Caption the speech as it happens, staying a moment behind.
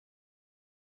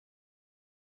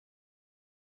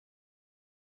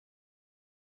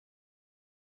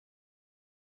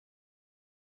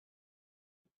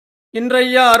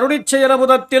இன்றைய அருளிச்செயல்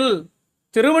அமுதத்தில்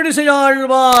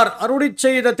திருவடிசையாழ்வார் அருளிச்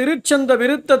செய்த திருச்சந்த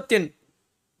விருத்தத்தின்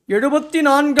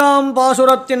 74ஆம்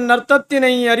பாசுரத்தின்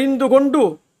அர்த்தத்தினை அறிந்து கொண்டு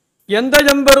எந்த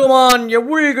எம்பெருமான்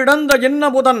எவ்வுள் கிடந்த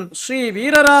என்னமுதன் ஸ்ரீ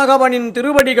வீரராகவனின்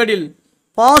திருவடிகளில்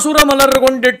பாசுரமலர்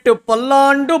கொண்டிட்டு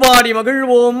பல்லாண்டு பாடி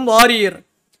மகிழ்வோம் வாரீர்.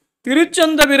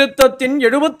 திருச்சந்த விருத்தத்தின்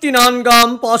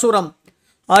 74ஆம் பாசுரம்.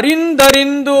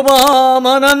 அறிந்தறிந்து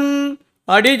மாமனன்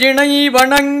அடிஜினை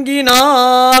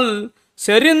வணங்கினால்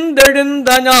செறிந்தெழுந்த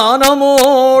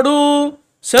ஞானமோடு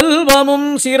செல்வமும்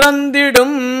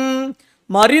சிறந்திடும்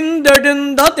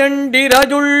மறிந்தெழுந்த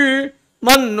தெண்டிரஜுள்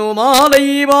மன்னு மாலை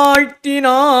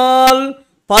வாழ்த்தினால்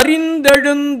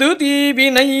பரிந்தெழுந்து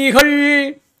தீவினைகள்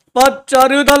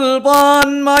பற்றறுதல்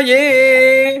பான்மையே.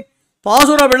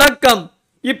 பாசுர விளக்கம்.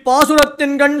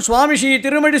 இப்பாசுரத்தின் கண் சுவாமி ஸ்ரீ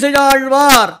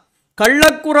திருமழிசையாழ்வார்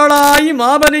கள்ளக்குரலாய்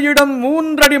மாபலியிடம்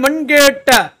 3 அடி மண் கேட்ட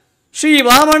ஸ்ரீ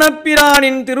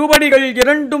வாமனப்பிரானின் திருவடிகள்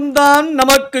 2ம் தான்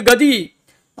நமக்கு கதி,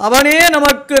 அவனே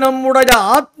நமக்கு நம்முடைய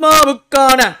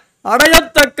ஆத்மாவுக்கான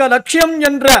அடையத்தக்க லட்சியம்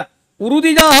என்ற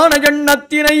உறுதியான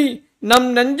எண்ணத்தினை நம்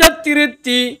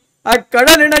நெஞ்சத்திருத்தி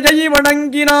அக்கடலினையை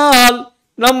வணங்கினால்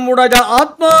நம்முடைய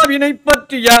ஆத்மாவினை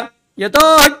பற்றிய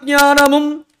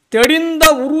யதாஞானமும் தெளிந்த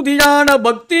உறுதியான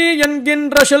பக்தி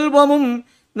என்கின்ற செல்வமும்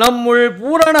நம்முள்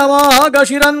பூரணமாக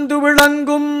சிறந்து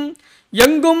விளங்கும்.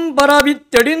 எங்கும் பரவித்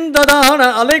தெளிந்ததான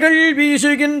அலைகள்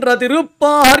வீசுகின்ற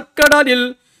திருப்பார்க்கடலில்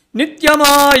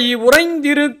நித்தியமாய்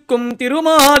உறைந்திருக்கும்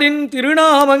திருமாலின்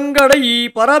திருநாமங்களை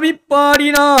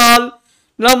பரவிப்பாடினால்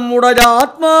நம்முடைய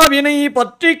ஆத்மாவினை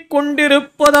பற்றி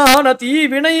கொண்டிருப்பதான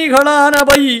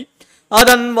தீவினைகளானவை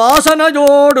அதன்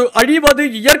வாசனையோடு அழிவது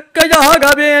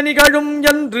இயற்கையாகவே நிகழும்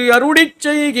என்று அருளிச்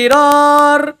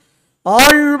செய்கிறார்.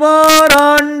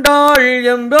 ஆழ்வாராண்டாள்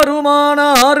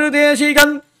எம்பெருமானார்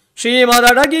தேசிகன்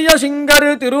ஸ்ரீமதழகிய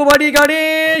சிங்கரு திருவடிகளே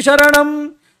சரணம்.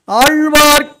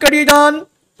 ஆழ்வார்க்கடிதான்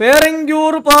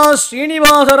பேரங்கியூர் பா.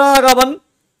 ஸ்ரீனிவாசராகவன்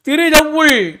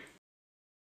திருஜவ்வுள்